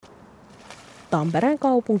Tampereen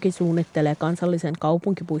kaupunki suunnittelee kansallisen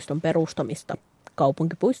kaupunkipuiston perustamista.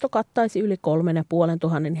 Kaupunkipuisto kattaisi yli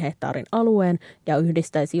 3,500 hehtaarin alueen ja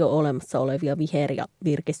yhdistäisi jo olemassa olevia viher- ja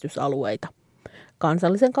virkistysalueita.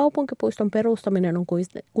 Kansallisen kaupunkipuiston perustaminen on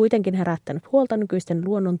kuitenkin herättänyt huolta nykyisten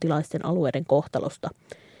luonnontilaisten alueiden kohtalosta.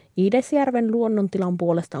 Iidesjärven luonnontilan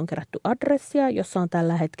puolesta on kerätty adressia, jossa on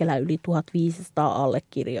tällä hetkellä yli 1500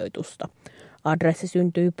 allekirjoitusta. Adressi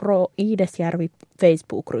syntyi Pro Iidesjärvi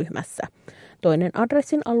Facebook-ryhmässä. Toinen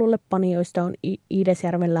adressin alullepanijoista on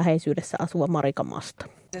Iidesjärven läheisyydessä asuva Marika Masta.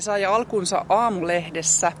 Se sai alkunsa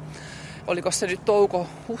Aamulehdessä, oliko se nyt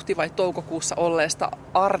huhti- vai toukokuussa olleesta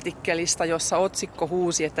artikkelista, jossa otsikko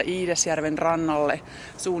huusi, että Iidesjärven rannalle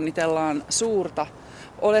suunnitellaan suurta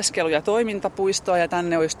oleskelu- ja toimintapuistoa ja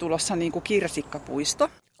tänne olisi tulossa niin kuin kirsikkapuisto.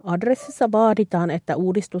 Adressissa vaaditaan, että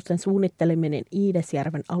uudistusten suunnitteleminen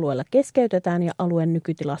Iidesjärven alueella keskeytetään ja alueen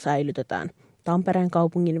nykytila säilytetään. Tampereen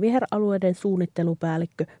kaupungin viheralueiden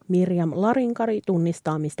suunnittelupäällikkö Mirjam Larinkari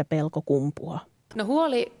tunnistaa, mistä pelko kumpuaa. No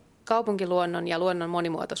huoli kaupunkiluonnon ja luonnon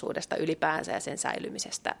monimuotoisuudesta ylipäänsä ja sen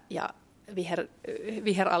säilymisestä ja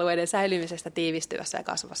viheralueiden säilymisestä tiivistyvässä ja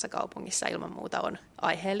kasvavassa kaupungissa ilman muuta on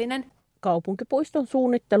aiheellinen. Kaupunkipuiston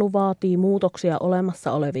suunnittelu vaatii muutoksia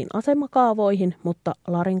olemassa oleviin asemakaavoihin, mutta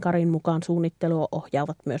Larinkarin mukaan suunnittelua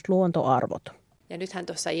ohjaavat myös luontoarvot. Ja nythän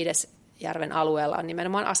tuossa Iidesjärven alueella on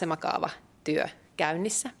nimenomaan asemakaavatyö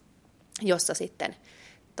käynnissä, jossa sitten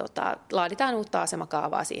laaditaan uutta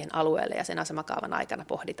asemakaavaa siihen alueelle ja sen asemakaavan aikana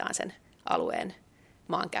pohditaan sen alueen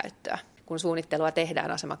maankäyttöä. Kun suunnittelua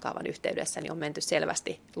tehdään asemakaavan yhteydessä, niin on menty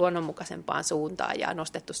selvästi luonnonmukaisempaan suuntaan ja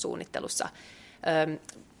nostettu suunnittelussa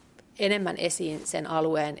enemmän esiin sen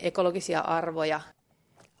alueen ekologisia arvoja.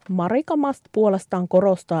 Marika Mast puolestaan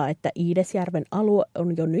korostaa, että Iidesjärven alue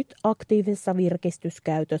on jo nyt aktiivisessa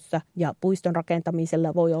virkistyskäytössä ja puiston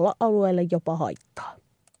rakentamisella voi olla alueelle jopa haittaa.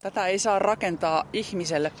 Tätä ei saa rakentaa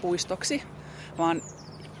ihmiselle puistoksi, vaan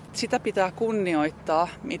sitä pitää kunnioittaa,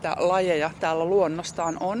 mitä lajeja täällä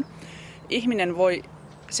luonnostaan on. Ihminen voi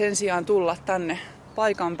sen sijaan tulla tänne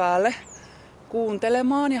paikan päälle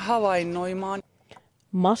kuuntelemaan ja havainnoimaan.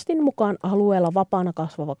 Mastin mukaan alueella vapaana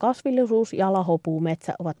kasvava kasvillisuus ja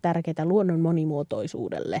lahopuumetsä ovat tärkeitä luonnon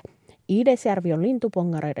monimuotoisuudelle. Iidesjärvi on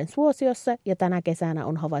lintupongareiden suosiossa ja tänä kesänä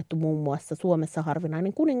on havaittu muun muassa Suomessa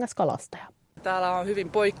harvinainen kuningaskalastaja. Täällä on hyvin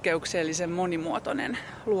poikkeuksellisen monimuotoinen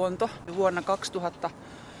luonto. Vuonna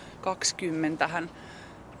 2020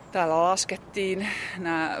 täällä laskettiin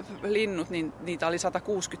nämä linnut, niin niitä oli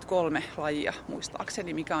 163 lajia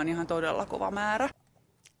muistaakseni, mikä on ihan todella kova määrä.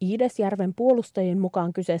 Iidesjärven puolustajien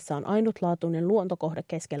mukaan kyseessä on ainutlaatuinen luontokohde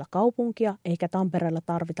keskellä kaupunkia, eikä Tampereella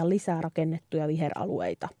tarvita lisää rakennettuja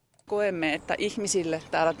viheralueita. Koemme, että ihmisille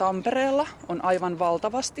täällä Tampereella on aivan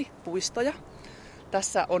valtavasti puistoja.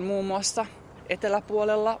 Tässä on muun muassa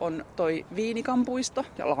eteläpuolella on toi Viinikan puisto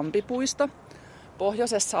ja Lampipuisto.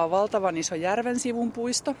 Pohjoisessa on valtavan iso Järvensivun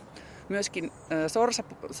puisto. Myöskin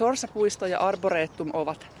Sorsapuisto ja Arboretum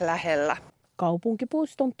ovat lähellä.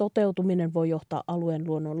 Kaupunkipuiston toteutuminen voi johtaa alueen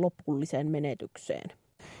luonnon lopulliseen menetykseen.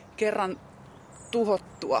 Kerran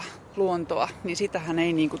tuhottua luontoa, niin sitähän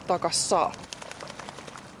ei niin kuin takas saa.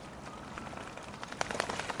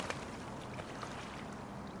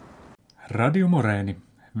 Radio Moreeni,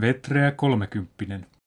 Vetreä 30.